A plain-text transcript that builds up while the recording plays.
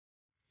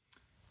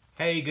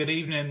Hey, good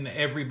evening,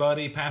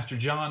 everybody. Pastor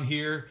John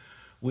here.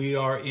 We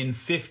are in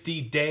 50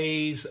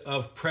 days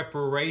of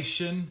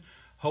preparation.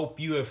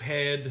 Hope you have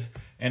had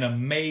an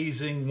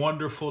amazing,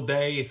 wonderful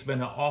day. It's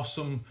been an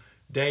awesome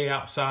day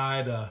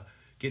outside,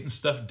 getting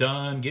stuff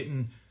done,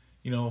 getting,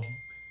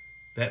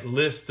 that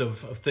list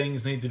of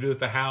things need to do at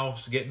the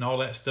house, getting all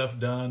that stuff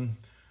done.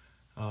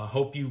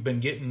 Hope you've been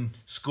getting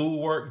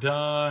schoolwork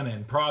done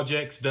and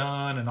projects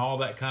done and all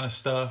that kind of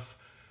stuff.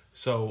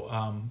 So,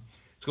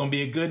 it's going to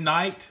be a good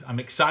night. I'm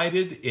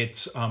excited.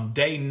 It's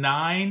day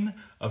 9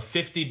 of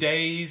 50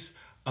 days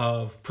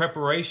of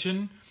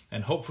preparation.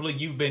 And hopefully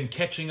you've been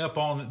catching up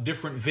on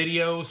different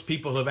videos.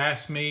 People have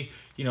asked me,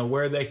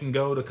 where they can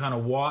go to kind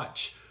of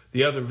watch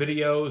the other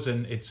videos.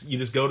 And you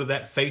just go to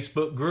that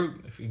Facebook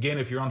group.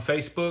 If you're on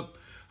Facebook,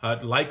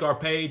 like our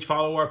page,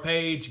 follow our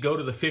page, go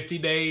to the 50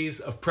 days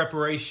of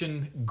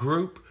preparation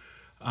group.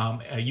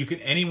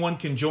 Anyone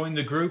can join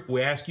the group.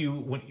 We ask you,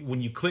 when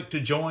you click to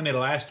join,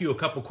 it'll ask you a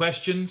couple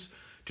questions,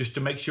 just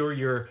to make sure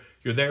you're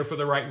there for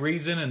the right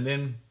reason, and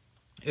then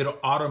it'll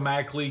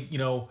automatically,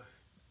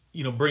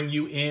 bring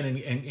you in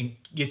and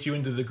get you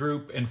into the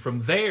group. And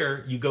from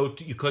there, you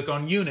click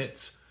on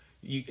units.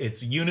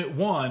 It's unit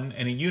 1,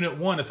 and in unit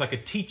 1, it's like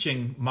a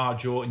teaching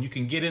module, and you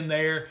can get in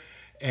there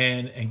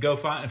and go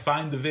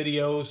find the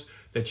videos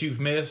that you've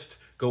missed.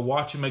 Go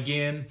watch them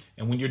again,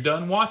 and when you're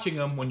done watching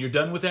them, when you're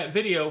done with that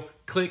video,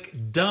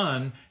 click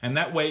done, and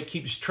that way it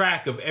keeps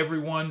track of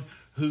everyone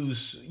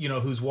who's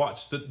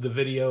watched the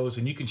videos.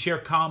 And you can share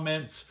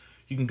comments.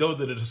 You can go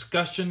to the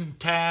discussion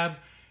tab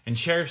and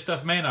share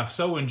stuff. Man, I've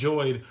so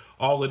enjoyed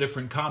all the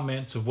different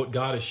comments of what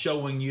God is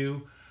showing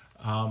you.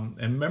 And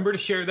remember to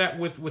share that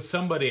with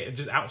somebody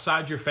just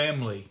outside your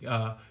family,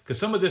 because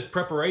some of this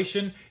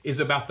preparation is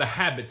about the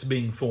habits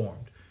being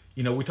formed.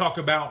 We talk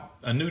about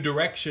a new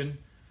direction.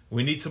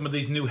 We need some of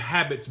these new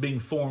habits being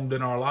formed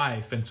in our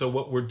life. And so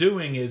what we're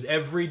doing is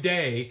every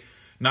day,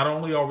 not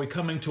only are we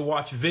coming to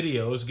watch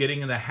videos,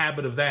 getting in the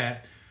habit of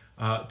that,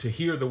 to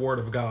hear the Word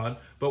of God,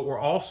 but we're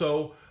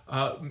also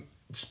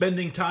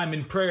spending time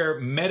in prayer,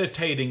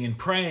 meditating and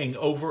praying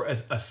over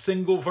a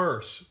single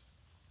verse,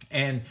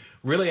 and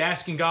really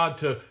asking God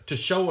to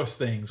show us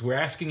things. We're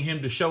asking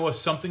Him to show us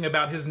something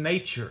about His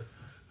nature.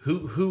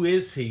 Who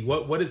is He?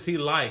 What is He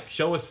like?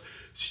 Show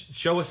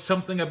us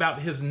something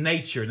about His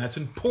nature, and that's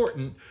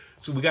important.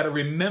 So we got to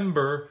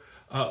remember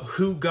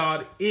who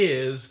God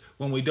is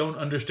when we don't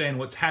understand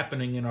what's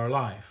happening in our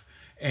life,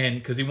 and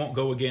because He won't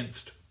go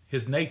against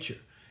His nature.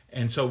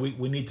 And so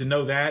we need to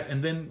know that,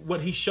 and then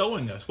what He's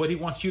showing us, what He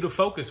wants you to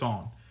focus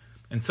on.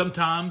 And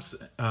sometimes,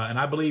 and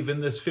I believe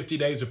in this 50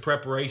 days of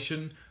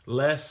preparation,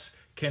 less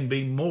can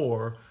be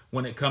more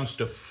when it comes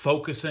to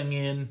focusing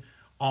in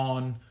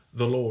on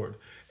the Lord.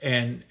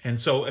 And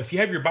so if you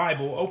have your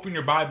Bible, open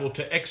your Bible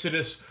to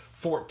Exodus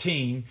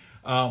 14,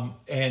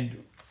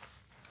 and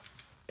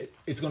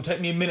it's going to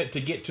take me a minute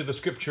to get to the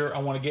scripture I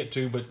want to get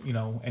to, but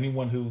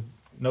anyone who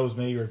knows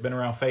me or has been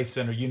around Faith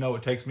Center,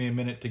 it takes me a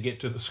minute to get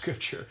to the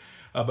scripture.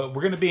 But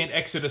we're going to be in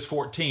Exodus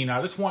 14. I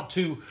just want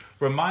to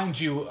remind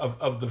you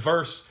of the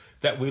verse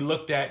that we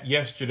looked at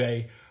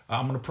yesterday.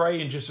 I'm going to pray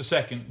in just a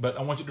second, but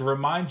I want you to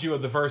remind you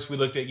of the verse we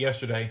looked at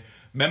yesterday.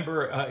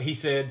 Remember, he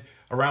said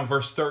around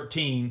verse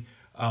 13,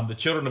 the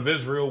children of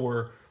Israel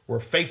were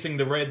facing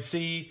the Red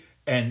Sea,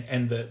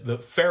 and the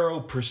Pharaoh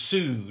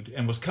pursued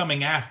and was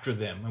coming after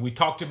them. And we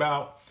talked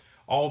about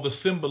all the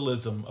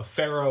symbolism of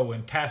Pharaoh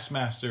and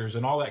taskmasters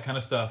and all that kind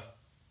of stuff.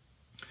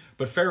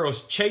 But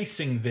Pharaoh's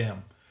chasing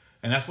them.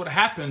 And that's what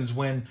happens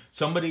when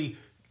somebody,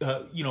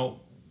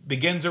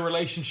 begins a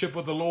relationship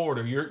with the Lord,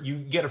 or you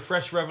get a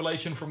fresh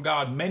revelation from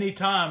God. Many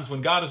times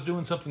when God is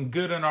doing something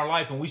good in our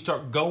life and we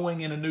start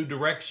going in a new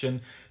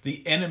direction,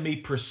 the enemy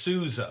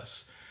pursues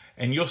us.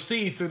 And you'll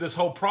see through this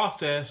whole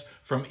process,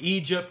 from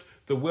Egypt,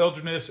 the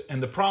wilderness,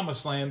 and the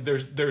promised land,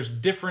 there's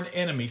different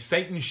enemies.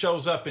 Satan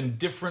shows up in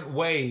different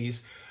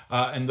ways.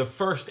 And the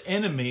first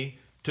enemy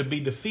to be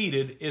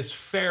defeated is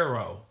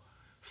Pharaoh.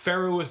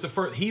 Pharaoh is the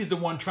first. He's the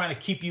one trying to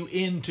keep you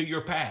into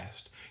your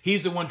past.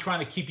 He's the one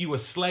trying to keep you a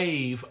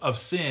slave of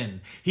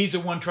sin. He's the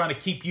one trying to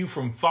keep you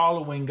from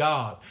following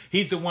God.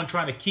 He's the one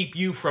trying to keep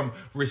you from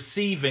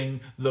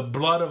receiving the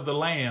blood of the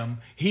Lamb.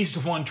 He's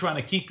the one trying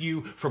to keep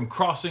you from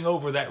crossing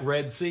over that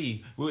Red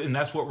Sea. And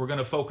that's what we're going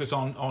to focus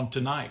on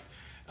tonight.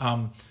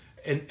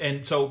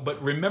 But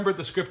remember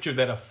the scripture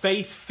that a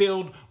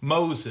faith-filled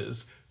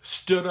Moses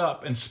stood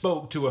up and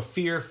spoke to a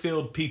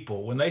fear-filled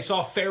people. When they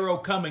saw Pharaoh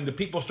coming, the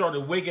people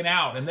started wigging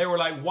out, and they were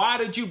like, "Why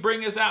did you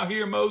bring us out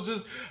here,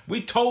 Moses?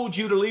 We told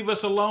you to leave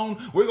us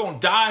alone. We're going to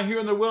die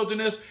here in the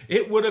wilderness.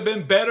 It would have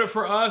been better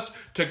for us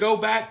to go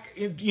back,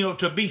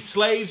 to be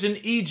slaves in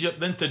Egypt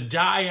than to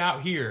die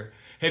out here."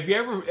 Have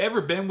you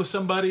ever been with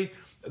somebody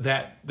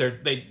that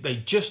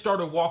they just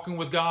started walking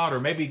with God,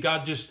 or maybe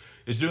God just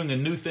is doing a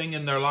new thing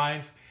in their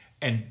life,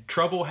 and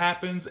trouble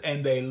happens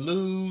and they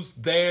lose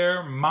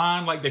their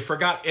mind? Like they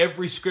forgot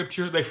every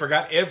scripture, they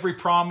forgot every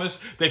promise,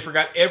 they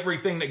forgot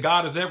everything that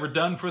God has ever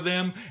done for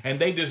them, and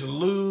they just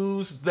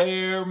lose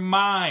their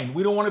mind.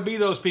 We don't want to be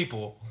those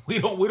people. We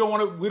don't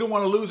want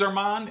to lose our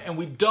mind, and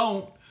we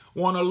don't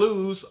want to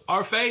lose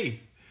our faith.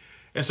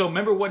 And so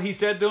remember what he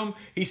said to them?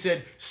 He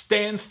said,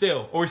 stand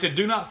still. Or he said,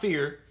 do not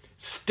fear.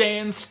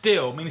 Stand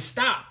still. Meaning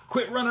stop.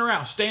 Quit running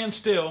around. Stand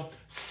still.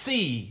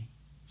 See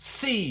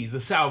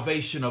the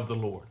salvation of the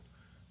Lord.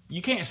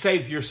 You can't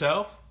save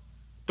yourself.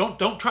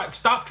 Don't try.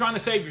 Stop trying to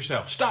save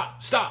yourself.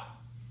 Stop.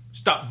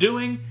 Stop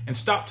doing and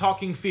stop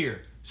talking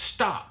fear.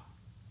 Stop.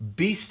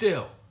 Be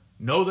still.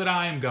 Know that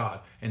I am God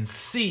and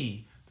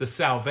see the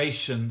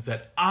salvation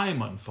that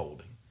I'm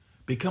unfolding.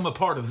 Become a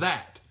part of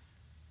that.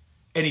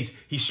 And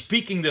he's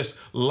speaking this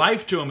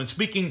life to them and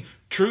speaking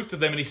truth to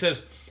them. And he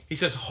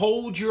says,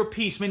 hold your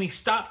peace, meaning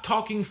stop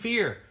talking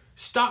fear.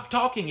 Stop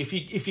talking. If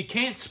you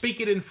can't speak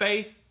it in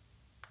faith,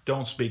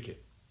 don't speak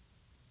it.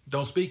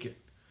 Don't speak it.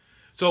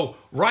 So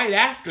right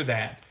after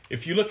that,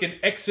 if you look in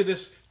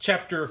Exodus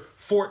chapter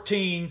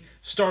 14,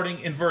 starting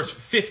in verse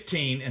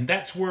 15, and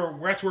that's where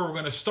we're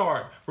going to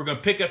start. We're going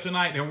to pick up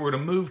tonight and we're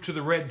going to move to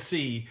the Red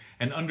Sea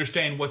and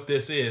understand what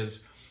this is.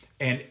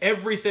 And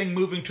everything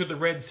moving to the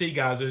Red Sea,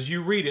 guys, as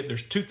you read it,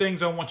 there's two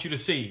things I want you to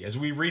see as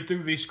we read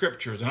through these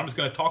scriptures. And I'm just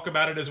going to talk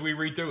about it as we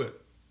read through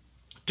it.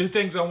 Two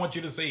things I want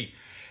you to see.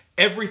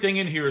 Everything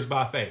in here is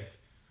by faith.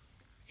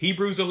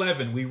 Hebrews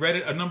 11, we read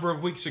it a number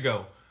of weeks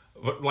ago.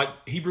 Like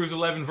Hebrews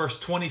 11, verse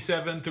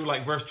 27 through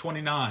like verse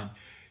 29.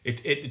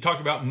 It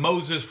talked about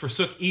Moses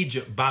forsook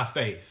Egypt by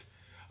faith.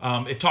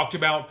 It talked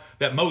about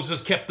that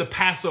Moses kept the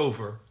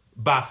Passover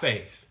by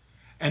faith.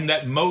 And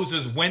that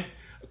Moses went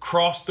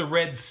across the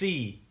Red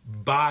Sea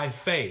by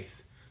faith.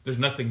 There's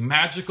nothing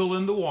magical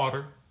in the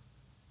water.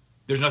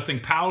 There's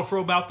nothing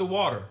powerful about the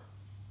water.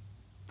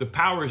 The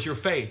power is your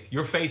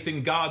faith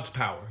in God's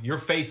power, your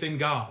faith in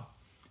God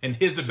and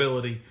his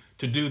ability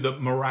to do the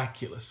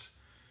miraculous.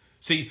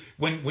 See,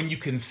 when you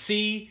can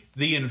see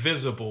the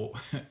invisible,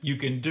 you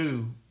can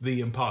do the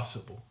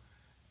impossible.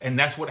 And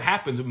that's what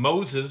happens.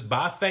 Moses,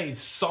 by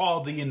faith,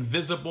 saw the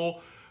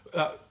invisible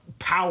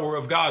power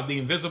of God, the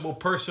invisible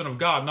person of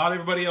God. Not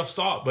everybody else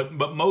saw it,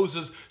 but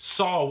Moses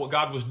saw what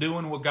God was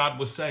doing, what God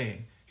was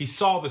saying. He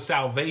saw the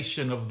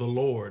salvation of the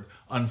Lord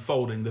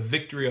unfolding, the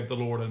victory of the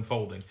Lord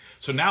unfolding.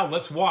 So now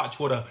let's watch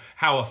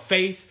how a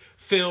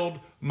faith-filled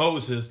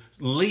Moses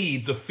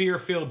leads a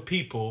fear-filled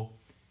people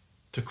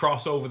to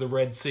cross over the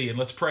Red Sea. And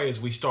let's pray as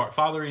we start.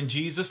 Father, in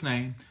Jesus'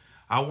 name,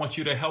 I want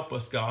you to help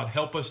us, God.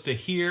 Help us to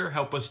hear,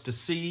 help us to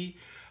see.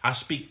 I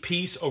speak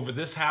peace over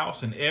this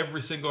house and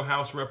every single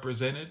house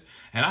represented.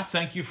 And I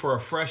thank you for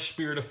a fresh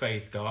spirit of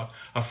faith, God.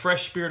 A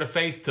fresh spirit of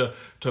faith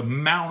to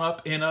mount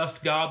up in us,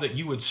 God, that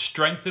you would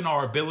strengthen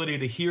our ability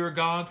to hear,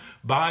 God,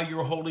 by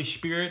your Holy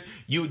Spirit.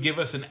 You would give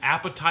us an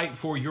appetite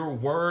for your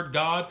word,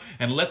 God,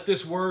 and let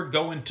this word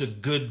go into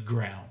good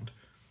ground,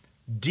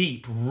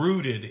 deep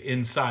rooted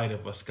inside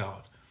of us,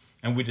 God.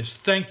 And we just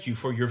thank you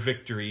for your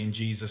victory in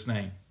Jesus'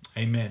 name.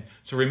 Amen.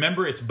 So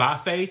remember, it's by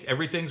faith.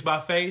 Everything's by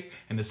faith.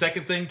 And the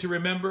second thing to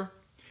remember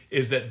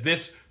is that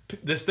this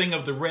thing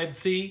of the Red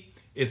Sea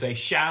is a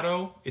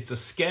shadow. It's a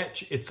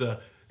sketch. It's a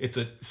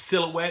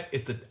silhouette.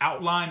 It's an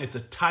outline. It's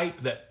a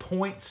type that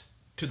points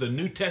to the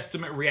New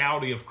Testament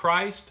reality of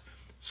Christ,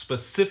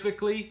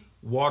 specifically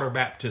water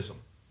baptism.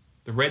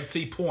 The Red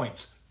Sea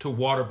points to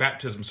water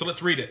baptism. So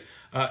let's read it.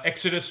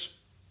 Exodus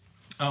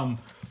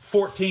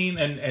 14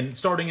 and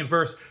starting in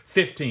verse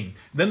 15.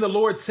 Then the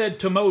Lord said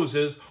to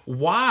Moses,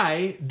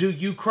 why do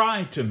you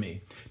cry to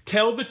me?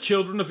 Tell the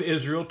children of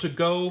Israel to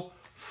go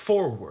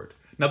forward.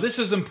 Now this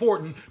is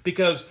important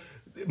because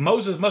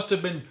Moses must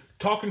have been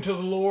talking to the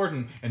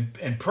Lord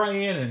and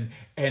praying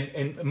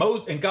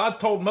and God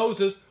told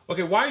Moses,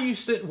 okay, why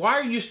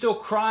are you still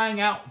crying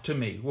out to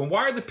me? Well,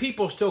 why are the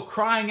people still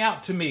crying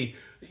out to me?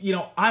 You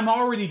know, I'm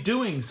already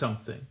doing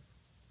something.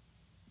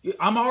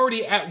 I'm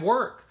already at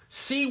work.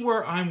 See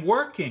where I'm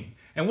working.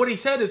 And what he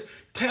said is,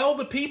 tell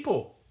the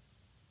people.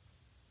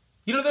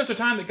 You know, there's a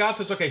time that God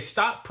says, okay,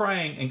 stop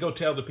praying and go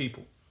tell the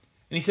people.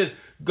 And he says,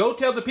 go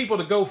tell the people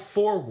to go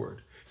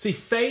forward. See,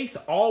 faith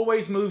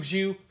always moves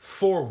you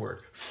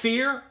forward.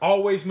 Fear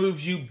always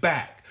moves you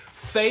back.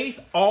 Faith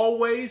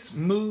always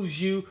moves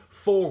you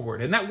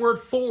forward. And that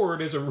word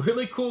forward is a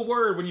really cool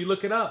word when you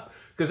look it up,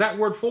 because that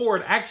word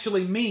forward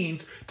actually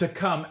means to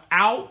come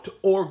out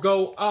or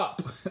go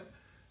up.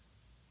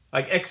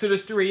 Like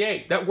Exodus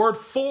 3:8, that word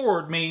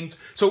forward means,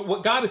 so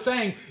what God is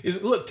saying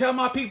is, look, tell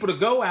my people to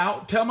go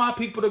out, tell my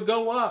people to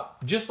go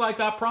up, just like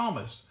I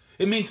promised.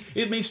 It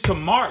means to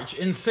march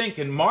in sync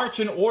and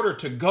march in order,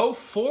 to go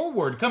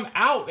forward, come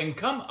out and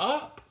come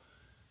up.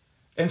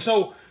 And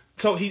so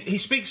he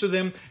speaks to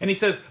them and he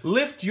says,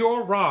 lift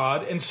your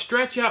rod and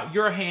stretch out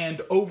your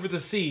hand over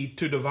the sea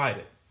to divide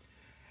it.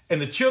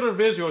 And the children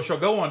of Israel shall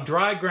go on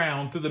dry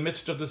ground through the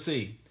midst of the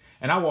sea.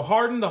 And I will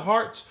harden the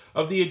hearts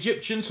of the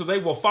Egyptians, so they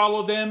will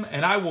follow them,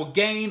 and I will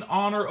gain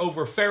honor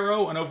over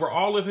Pharaoh and over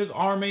all of his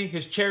army,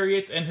 his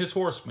chariots, and his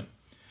horsemen.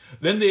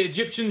 Then the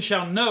Egyptians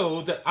shall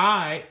know that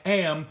I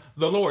am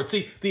the Lord.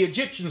 See, the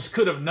Egyptians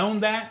could have known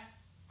that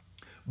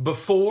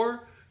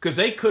before, because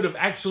they could have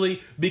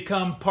actually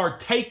become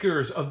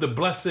partakers of the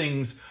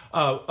blessings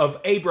of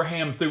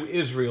Abraham through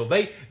Israel.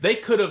 They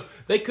could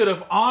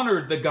have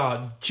honored the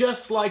God,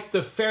 just like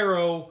the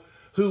Pharaoh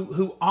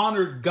who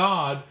honored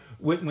God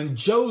when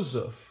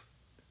Joseph,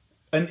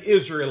 an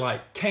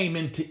Israelite, came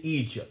into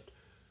Egypt.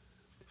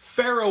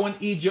 Pharaoh in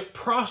Egypt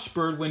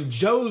prospered when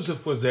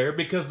Joseph was there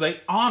because they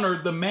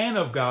honored the man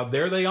of God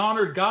there. They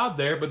honored God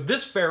there, but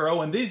this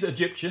Pharaoh and these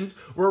Egyptians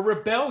were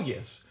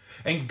rebellious.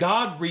 And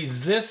God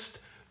resists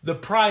the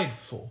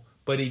prideful,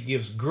 but he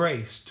gives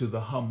grace to the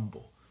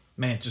humble.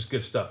 Man, just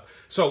good stuff.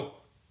 So,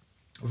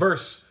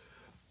 verse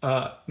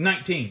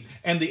 19.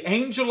 And the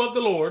angel of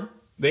the Lord,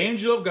 the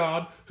angel of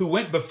God, who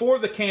went before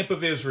the camp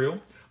of Israel,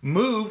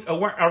 moved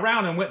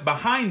around and went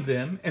behind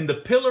them, and the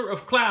pillar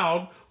of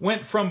cloud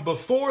went from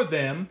before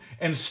them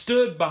and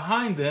stood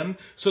behind them,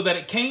 so that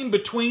it came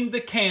between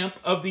the camp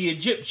of the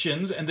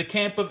Egyptians and the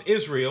camp of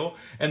Israel,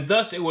 and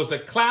thus it was a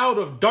cloud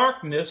of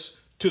darkness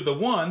to the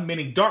one,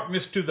 meaning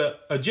darkness to the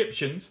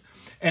Egyptians,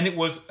 and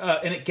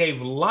it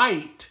gave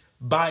light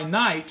by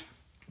night,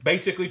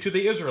 basically to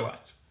the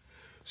Israelites,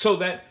 so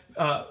that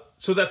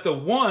the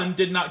one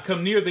did not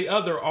come near the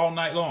other all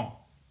night long.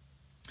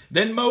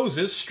 Then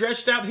Moses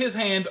stretched out his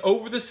hand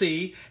over the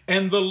sea,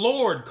 and the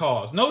Lord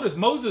caused. Notice,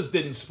 Moses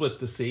didn't split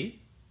the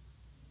sea.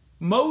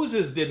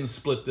 Moses didn't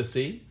split the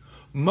sea.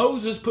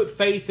 Moses put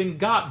faith in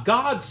God.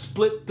 God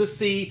split the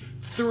sea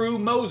through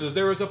Moses.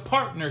 There is a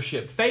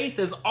partnership. Faith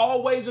is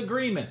always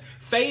agreement.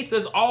 Faith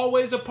is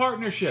always a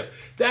partnership.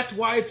 That's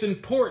why it's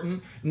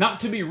important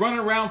not to be running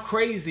around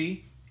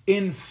crazy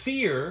in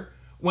fear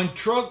when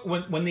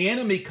the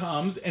enemy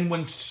comes and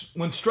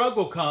when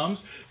struggle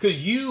comes,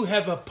 because you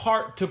have a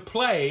part to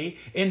play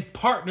in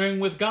partnering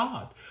with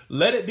God.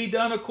 Let it be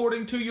done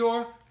according to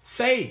your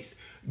faith.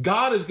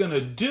 God is going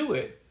to do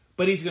it,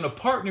 but he's going to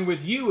partner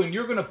with you, and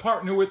you're going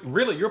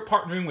to you're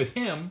partnering with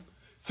him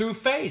through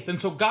faith. And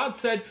so God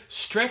said,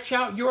 stretch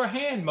out your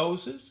hand,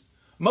 Moses.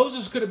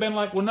 Moses could have been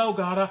like, well, no,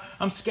 God,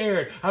 I'm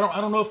scared. I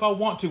don't know if I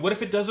want to. What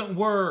if it doesn't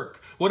work?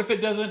 What if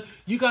it doesn't?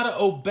 You got to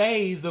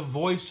obey the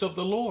voice of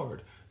the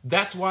Lord.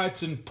 That's why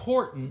it's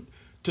important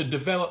to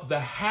develop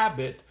the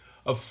habit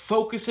of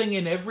focusing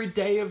in every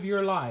day of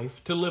your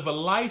life to live a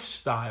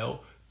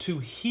lifestyle to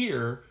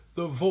hear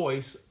the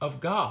voice of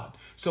God.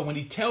 So when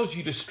he tells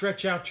you to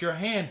stretch out your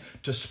hand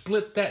to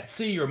split that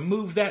sea or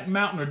move that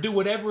mountain or do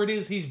whatever it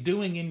is he's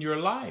doing in your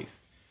life,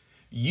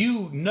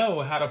 you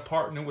know how to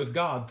partner with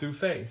God through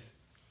faith.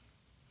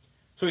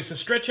 So he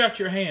says, stretch out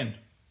your hand.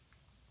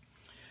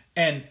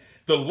 And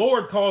the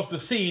Lord caused the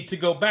sea to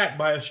go back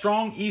by a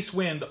strong east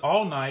wind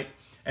all night,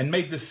 and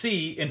made the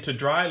sea into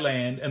dry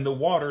land, and the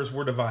waters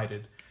were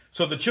divided.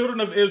 So the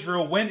children of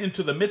Israel went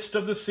into the midst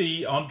of the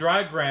sea on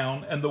dry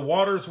ground, and the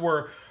waters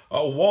were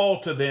a wall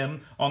to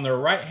them on their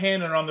right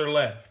hand and on their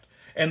left.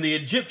 And the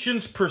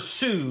Egyptians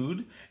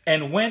pursued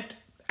and went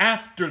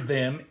after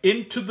them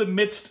into the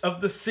midst of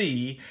the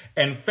sea,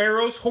 and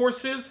Pharaoh's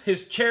horses,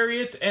 his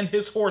chariots, and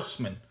his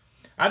horsemen.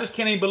 I just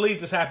can't even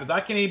believe this happens. I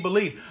can't even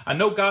believe. I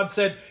know God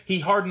said he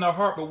hardened their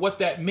heart, but what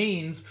that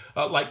means,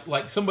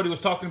 like somebody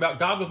was talking about,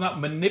 God was not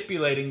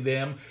manipulating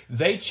them.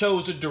 They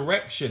chose a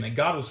direction, and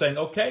God was saying,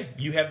 okay,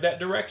 you have that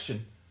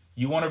direction.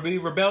 You want to be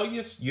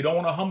rebellious? You don't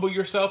want to humble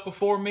yourself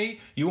before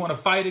me? You want to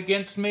fight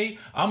against me?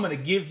 I'm going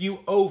to give you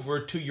over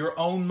to your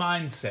own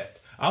mindset.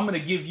 I'm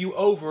going to give you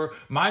over.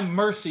 My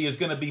mercy is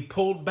going to be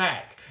pulled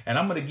back, and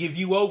I'm going to give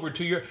you over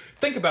to your...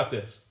 Think about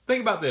this.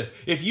 Think about this.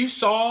 If you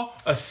saw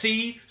a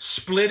sea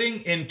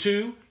splitting in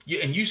two,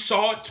 and you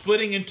saw it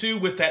splitting in two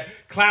with that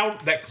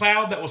cloud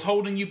that was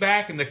holding you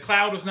back, and the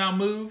cloud is now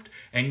moved,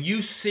 and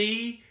you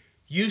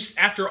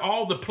after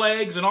all the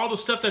plagues and all the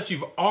stuff that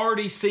you've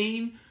already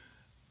seen,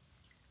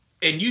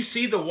 and you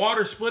see the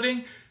water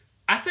splitting,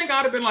 I think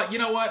I'd have been like, you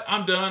know what?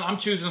 I'm done. I'm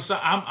choosing.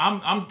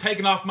 I'm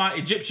taking off my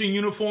Egyptian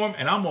uniform,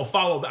 and I'm gonna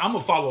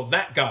follow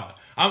that God.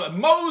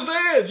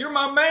 Moses, you're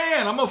my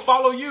man. I'm going to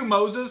follow you,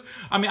 Moses.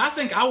 I mean, I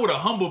think I would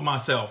have humbled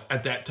myself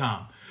at that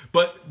time.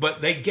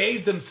 But they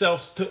gave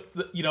themselves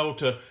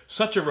to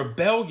such a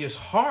rebellious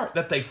heart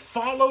that they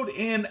followed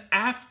in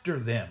after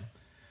them.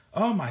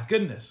 Oh, my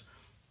goodness.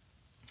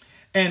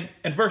 And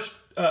verse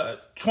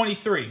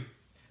 23.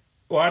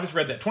 Well, I just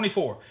read that.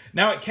 24.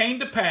 Now it came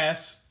to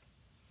pass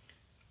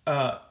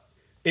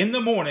in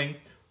the morning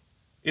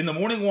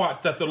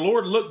watch, that the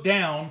Lord looked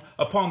down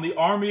upon the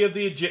army of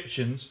the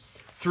Egyptians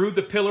through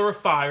the pillar of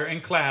fire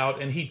and cloud,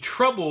 and he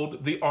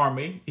troubled the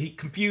army. He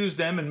confused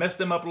them and messed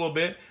them up a little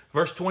bit.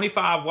 Verse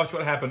 25, watch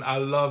what happened. I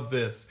love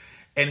this.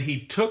 And he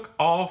took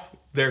off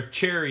their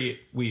chariot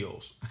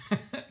wheels.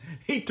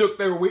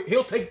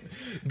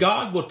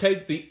 God will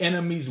take the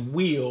enemy's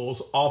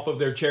wheels off of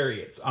their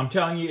chariots. I'm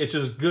telling you, it's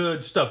just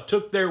good stuff.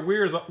 Took their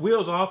wheels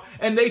off,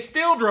 and they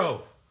still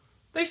drove.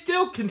 They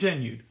still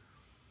continued.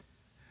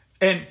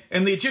 And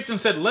the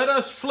Egyptians said, let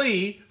us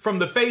flee from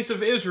the face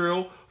of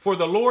Israel, for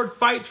the Lord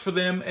fights for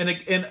them and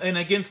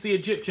against the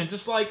Egyptians.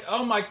 It's like,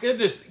 oh my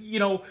goodness,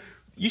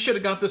 you should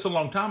have got this a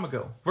long time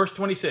ago. Verse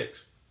 26.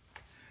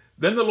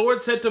 Then the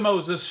Lord said to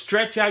Moses,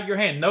 stretch out your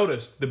hand.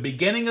 Notice the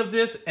beginning of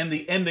this and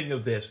the ending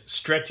of this.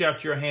 Stretch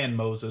out your hand,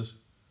 Moses.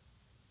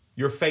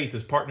 Your faith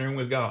is partnering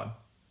with God.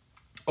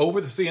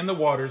 over the sea and the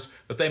waters,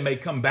 that they may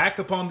come back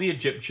upon the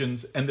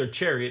Egyptians and their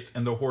chariots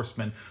and their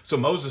horsemen. So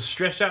Moses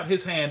stretched out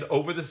his hand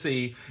over the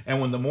sea, and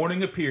when the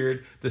morning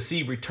appeared, the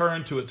sea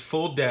returned to its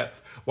full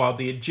depth, while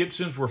the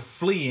Egyptians were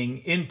fleeing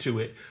into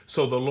it.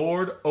 So the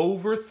Lord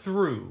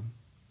overthrew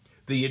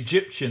the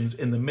Egyptians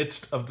in the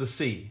midst of the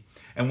sea.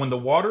 And when the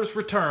waters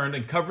returned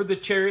and covered the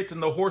chariots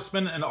and the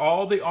horsemen and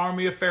all the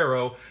army of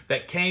Pharaoh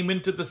that came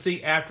into the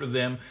sea after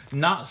them,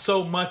 not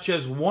so much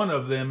as one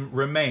of them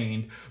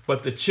remained.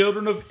 But the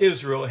children of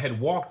Israel had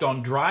walked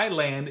on dry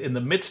land in the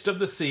midst of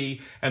the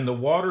sea, and the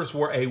waters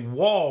were a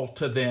wall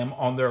to them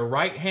on their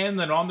right hand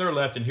and on their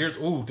left. And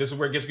this is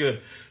where it gets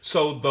good.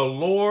 So the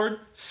Lord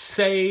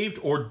saved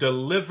or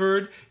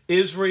delivered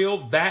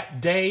Israel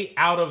that day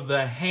out of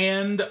the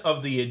hand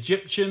of the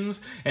Egyptians,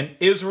 and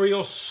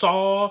Israel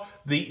saw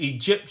the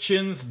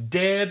Egyptians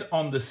dead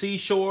on the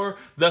seashore.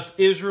 Thus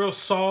Israel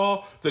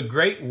saw the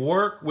great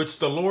work which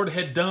the Lord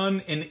had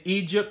done in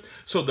Egypt.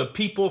 So the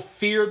people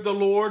feared the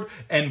Lord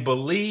and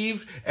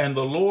believed, and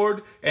the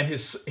Lord and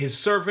his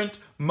servant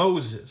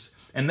Moses.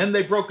 And then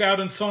they broke out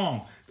in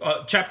song.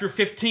 Chapter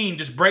 15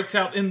 just breaks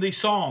out in the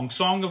song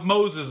of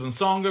Moses and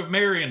song of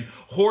Miriam,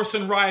 horse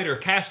and rider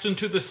cast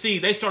into the sea.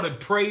 They started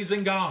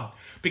praising God,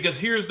 because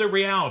here's the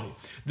reality.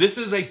 This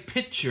is a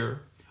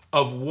picture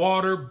of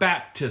water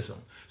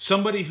baptism.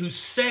 Somebody who's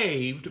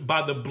saved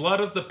by the blood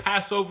of the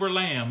Passover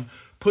lamb,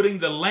 putting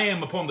the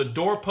lamb upon the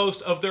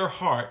doorpost of their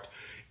heart,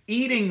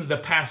 eating the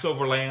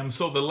Passover lamb,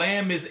 so the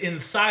lamb is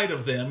inside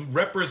of them,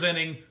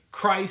 representing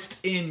Christ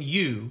in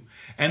you,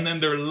 and then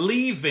they're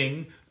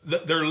leaving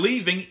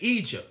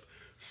Egypt.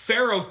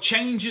 Pharaoh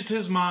changes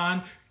his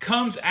mind,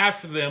 comes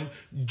after them,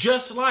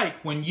 just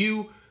like when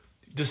you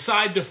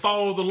decide to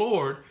follow the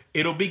Lord,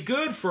 it'll be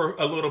good for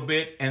a little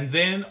bit, and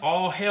then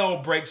all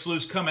hell breaks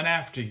loose coming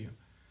after you.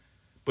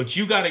 But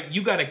you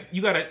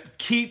gotta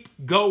keep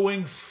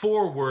going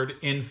forward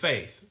in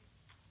faith.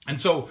 And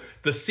so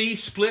the sea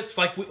splits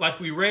like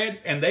we read,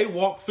 and they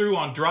walk through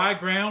on dry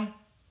ground.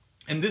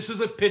 And this is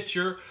a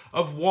picture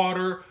of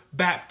water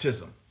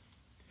baptism.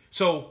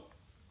 So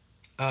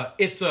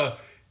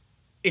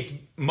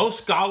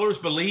most scholars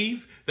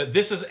believe that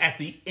this is at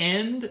the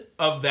end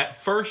of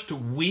that first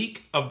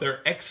week of their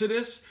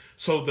Exodus.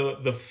 So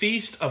the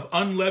Feast of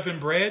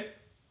Unleavened Bread,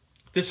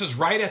 this is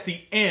right at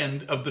the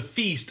end of the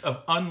Feast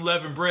of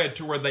Unleavened Bread,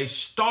 to where they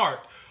start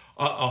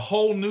a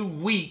whole new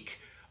week.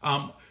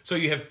 So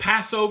you have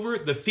Passover,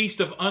 the Feast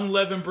of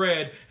Unleavened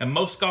Bread, and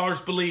most scholars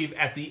believe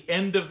at the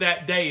end of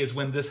that day is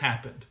when this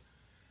happened.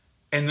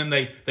 And then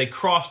they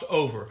crossed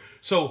over.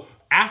 So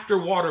after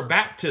water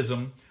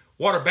baptism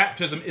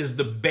is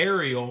the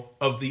burial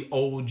of the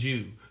old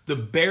you, the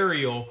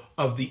burial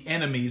of the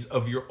enemies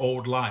of your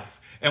old life.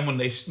 And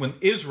when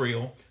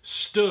Israel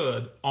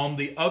stood on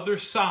the other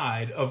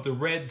side of the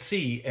Red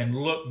Sea and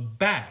looked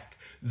back,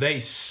 they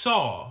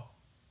saw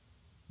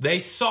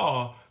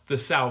the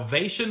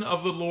salvation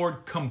of the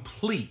Lord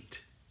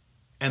complete.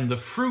 And the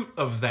fruit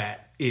of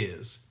that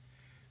is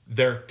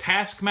their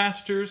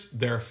taskmasters,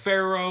 their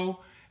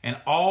Pharaoh, and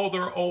all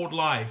their old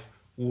life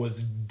was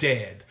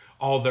dead.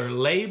 All their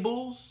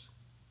labels,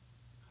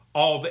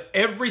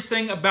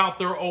 everything about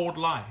their old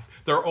life,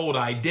 their old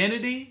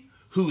identity,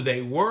 who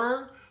they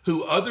were,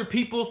 who other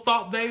people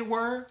thought they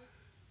were,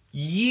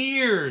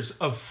 years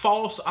of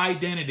false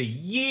identity,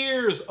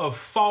 years of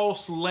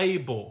false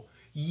label,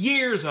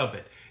 years of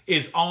it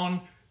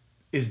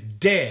is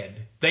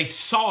dead. They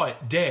saw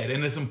it dead.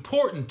 And it's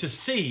important to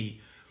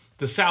see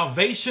the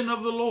salvation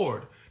of the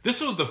Lord.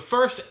 This was the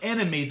first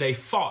enemy they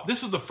fought.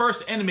 This was the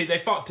first enemy they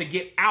fought to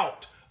get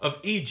out of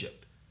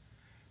Egypt.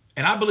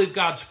 And I believe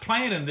God's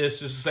plan in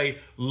this is to say,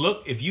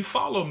 look, if you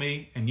follow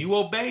me and you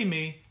obey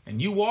me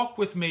and you walk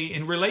with me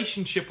in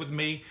relationship with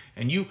me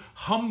and you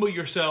humble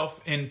yourself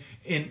in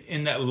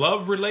that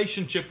love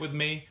relationship with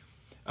me,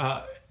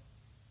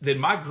 then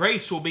my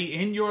grace will be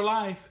in your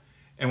life.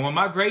 And when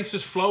my grace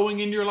is flowing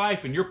in your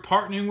life and you're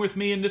partnering with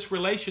me in this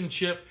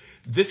relationship,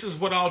 this is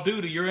what I'll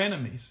do to your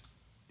enemies.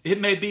 It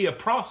may be a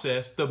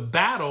process. The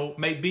battle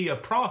may be a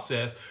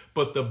process,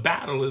 but the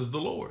battle is the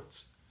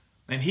Lord's.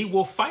 And he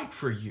will fight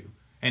for you.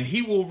 And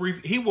he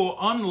will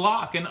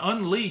unlock and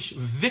unleash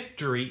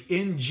victory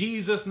in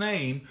Jesus'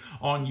 name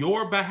on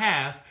your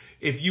behalf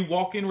if you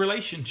walk in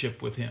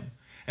relationship with him.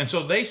 And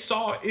so they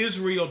saw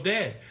Israel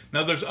dead.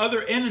 Now there's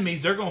other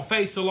enemies they're going to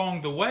face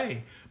along the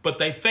way, but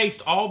they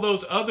faced all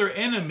those other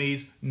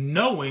enemies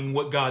knowing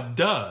what God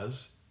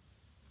does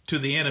to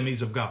the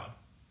enemies of God.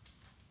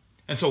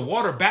 And so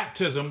water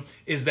baptism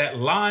is that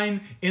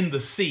line in the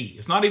sea.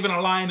 It's not even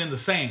a line in the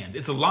sand.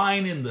 It's a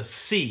line in the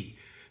sea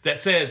that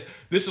says,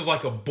 this is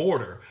like a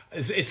border.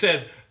 It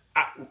says,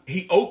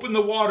 he opened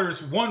the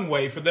waters one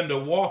way for them to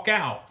walk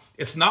out.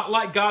 It's not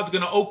like God's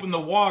going to open the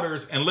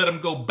waters and let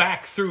them go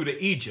back through to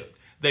Egypt.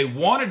 They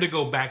wanted to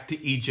go back to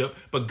Egypt,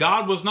 but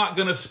God was not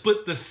going to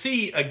split the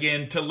sea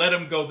again to let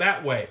them go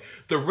that way.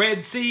 The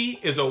Red Sea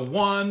is a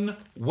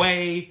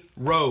one-way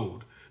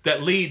road.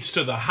 that leads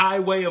to the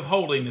highway of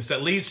holiness,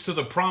 that leads to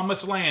the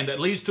promised land, that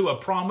leads to a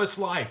promised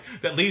life,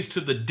 that leads to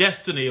the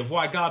destiny of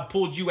why God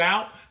pulled you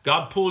out,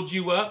 God pulled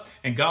you up,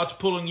 and God's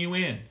pulling you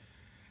in.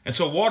 And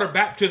so water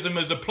baptism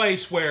is a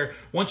place where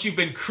once you've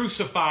been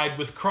crucified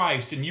with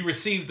Christ and you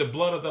receive the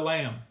blood of the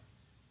Lamb,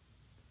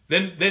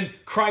 then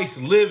Christ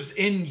lives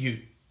in you.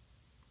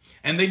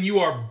 And then you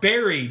are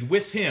buried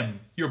with him.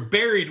 You're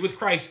buried with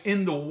Christ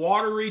in the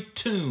watery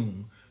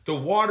tomb, the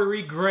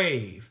watery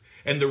grave.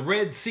 And the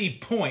Red Sea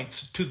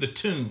points to the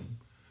tomb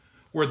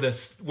where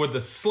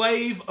the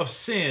slave of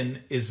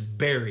sin is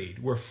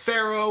buried, where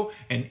Pharaoh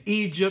and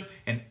Egypt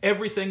and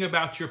everything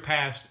about your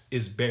past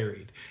is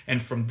buried.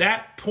 And from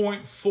that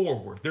point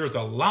forward, there's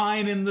a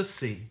line in the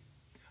sea.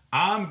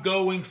 I'm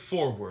going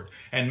forward,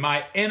 and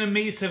my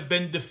enemies have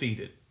been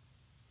defeated.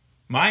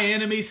 My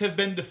enemies have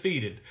been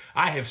defeated.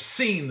 I have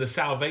seen the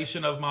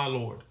salvation of my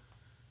Lord.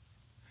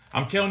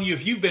 I'm telling you,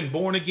 if you've been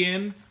born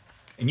again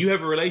and you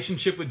have a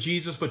relationship with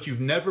Jesus, but you've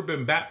never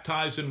been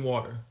baptized in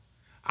water,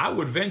 I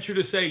would venture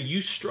to say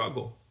you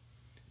struggle.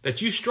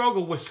 That you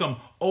struggle with some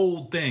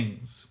old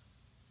things.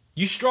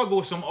 You struggle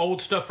with some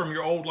old stuff from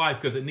your old life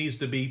because it needs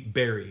to be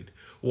buried.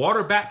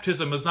 Water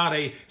baptism is not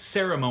a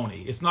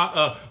ceremony. It's not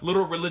a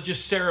little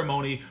religious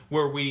ceremony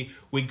where we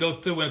go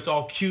through and it's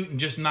all cute and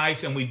just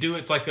nice and we do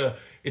it's like a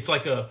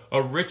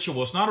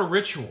ritual. It's not a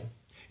ritual.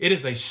 It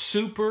is a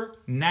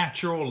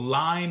supernatural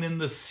line in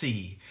the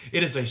sea.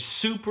 It is a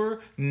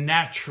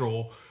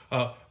supernatural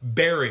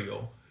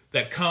burial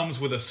that comes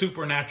with a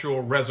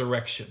supernatural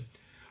resurrection.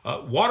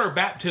 Water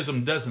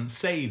baptism doesn't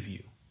save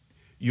you.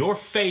 Your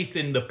faith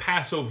in the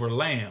Passover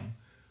lamb,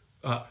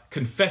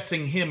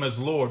 confessing him as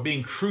Lord,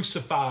 being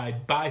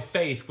crucified by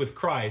faith with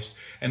Christ,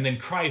 and then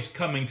Christ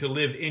coming to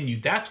live in you,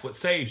 that's what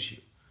saves you.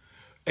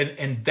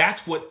 And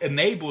that's what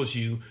enables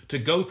you to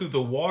go through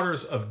the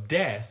waters of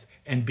death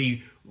and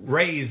be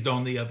raised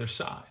on the other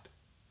side.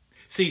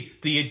 See,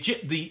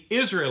 the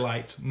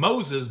Israelites,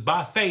 Moses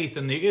by faith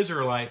and the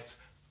Israelites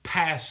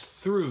passed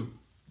through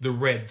the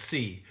Red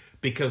Sea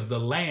because the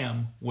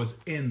Lamb was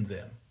in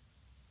them.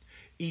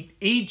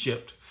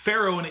 Egypt,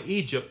 Pharaoh in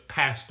Egypt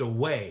passed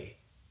away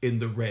in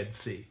the Red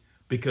Sea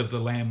because the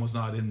Lamb was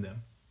not in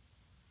them.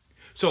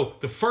 So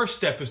the first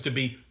step is to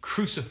be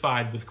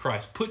crucified with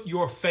Christ. Put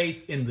your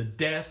faith in the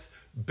death,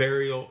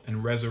 burial,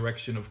 and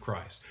resurrection of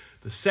Christ.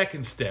 The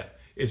second step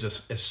is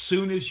as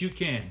soon as you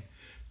can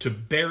to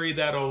bury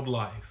that old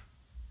life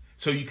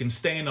so you can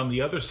stand on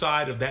the other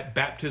side of that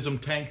baptism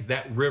tank,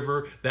 that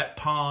river, that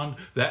pond,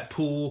 that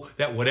pool,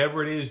 that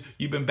whatever it is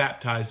you've been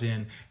baptized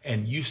in,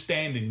 and you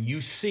stand and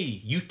you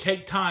see, you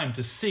take time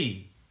to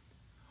see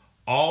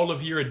all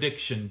of your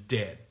addiction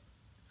dead,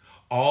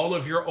 all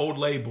of your old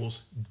labels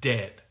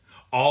dead,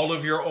 all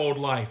of your old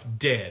life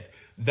dead.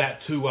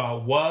 That's who I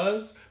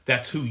was.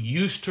 That's who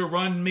used to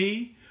run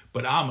me.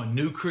 But I'm a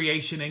new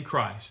creation in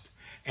Christ.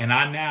 And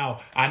I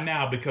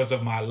now, because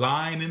of my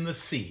line in the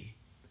sea,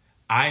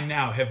 I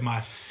now have my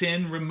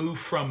sin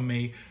removed from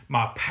me,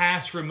 my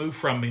past removed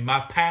from me. My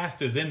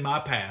past is in my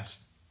past.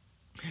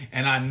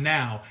 And I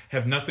now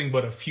have nothing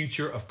but a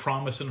future of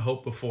promise and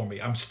hope before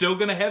me. I'm still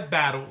going to have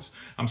battles.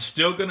 I'm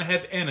still going to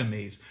have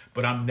enemies.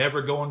 But I'm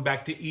never going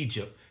back to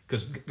Egypt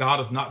because God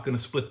is not going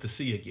to split the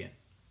sea again.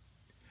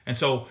 And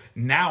so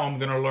now I'm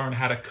going to learn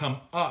how to come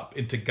up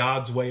into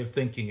God's way of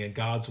thinking and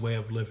God's way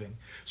of living.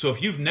 So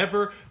if you've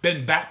never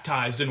been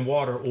baptized in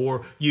water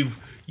or you've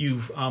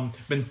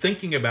been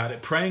thinking about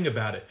it, praying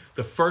about it,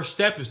 the first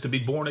step is to be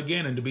born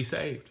again and to be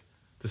saved.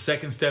 The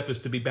second step is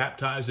to be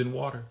baptized in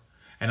water.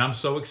 And I'm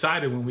so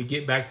excited when we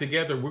get back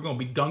together, we're going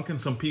to be dunking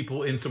some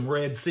people in some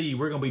Red Sea.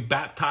 We're going to be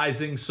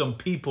baptizing some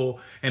people,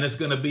 and it's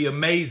going to be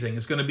amazing.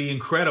 It's going to be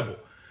incredible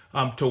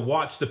to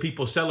watch the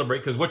people celebrate,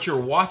 because what you're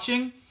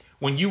watching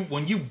when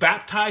you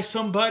baptize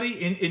somebody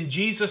in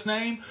Jesus'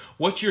 name,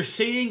 what you're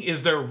seeing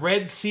is their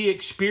Red Sea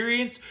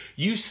experience.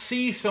 You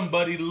see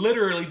somebody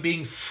literally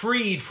being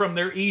freed from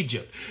their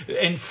Egypt,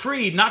 and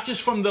freed not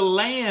just from the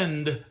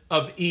land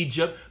of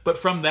Egypt, but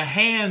from the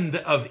hand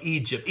of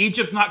Egypt.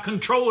 Egypt's not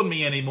controlling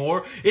me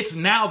anymore. It's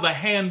now the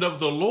hand of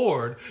the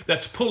Lord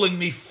that's pulling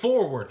me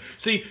forward.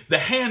 See, the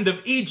hand of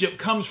Egypt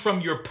comes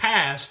from your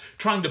past,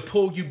 trying to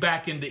pull you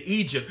back into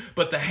Egypt.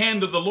 But the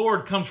hand of the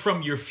Lord comes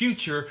from your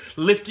future,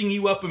 lifting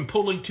you up and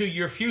pulling to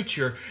your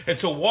future. And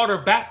so water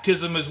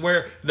baptism is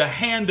where the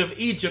hand of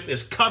Egypt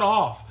is cut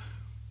off.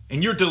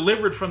 And you're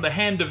delivered from the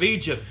hand of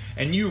Egypt,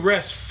 and you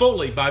rest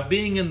fully by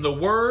being in the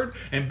Word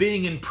and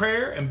being in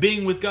prayer and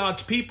being with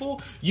God's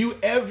people. You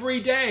every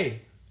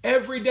day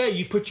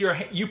you put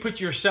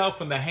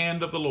yourself in the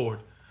hand of the Lord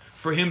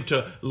for Him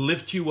to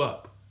lift you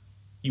up.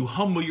 You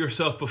humble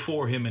yourself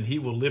before Him, and He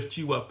will lift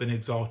you up and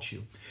exalt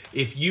you.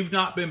 If you've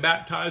not been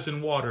baptized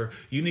in water,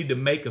 you need to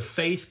make a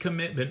faith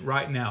commitment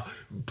right now.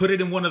 Put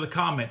it in one of the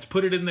comments.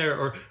 Put it in there,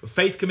 or a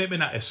faith commitment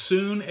now, as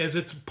soon as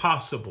it's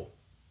possible.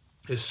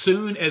 As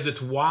soon as it's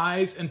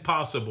wise and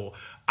possible,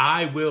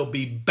 I will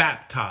be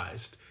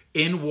baptized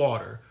in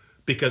water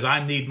because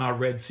I need my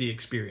Red Sea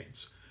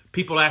experience.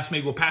 People ask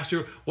me, well,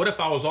 Pastor, what if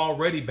I was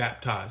already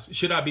baptized?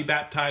 Should I be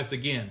baptized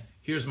again?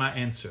 Here's my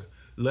answer.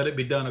 let it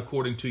be done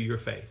according to your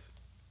faith.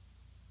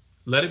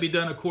 Let it be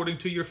done according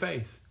to your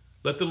faith.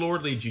 Let the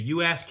Lord lead you.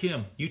 You ask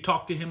him. You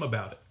talk to him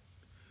about it.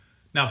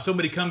 Now, if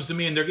somebody comes to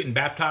me and they're getting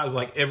baptized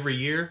like every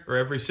year or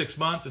every 6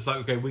 months, it's like,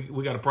 okay,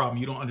 we got a problem.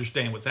 You don't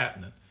understand what's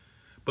happening.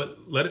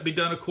 But let it be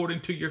done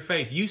according to your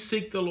faith. You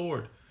seek the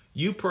Lord.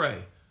 You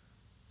pray.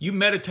 You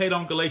meditate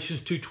on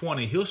Galatians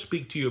 2:20. He'll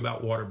speak to you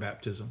about water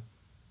baptism.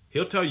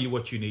 He'll tell you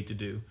what you need to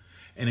do.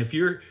 And if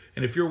you're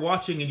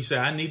watching and you say,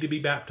 I need to be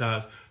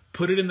baptized,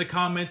 put it in the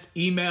comments.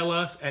 Email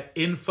us at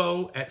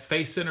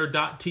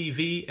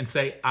info@faithcenter.tv and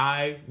say,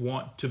 I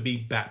want to be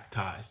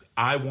baptized.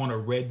 I want a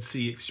Red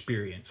Sea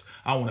experience.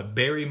 I want to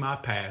bury my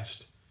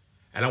past,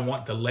 and I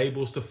want the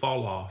labels to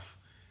fall off,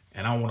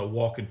 and I want to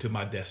walk into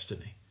my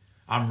destiny.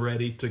 I'm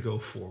ready to go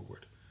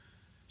forward.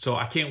 So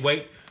I can't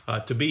wait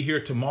to be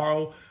here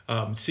tomorrow.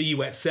 See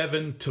you at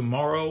 7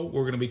 tomorrow.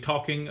 We're going to be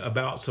talking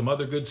about some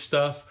other good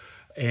stuff.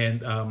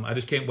 And I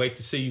just can't wait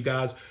to see you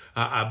guys.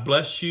 I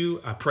bless you.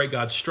 I pray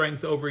God's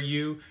strength over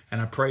you.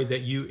 And I pray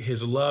that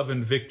his love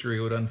and victory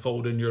would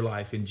unfold in your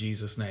life in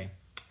Jesus' name.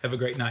 Have a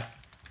great night.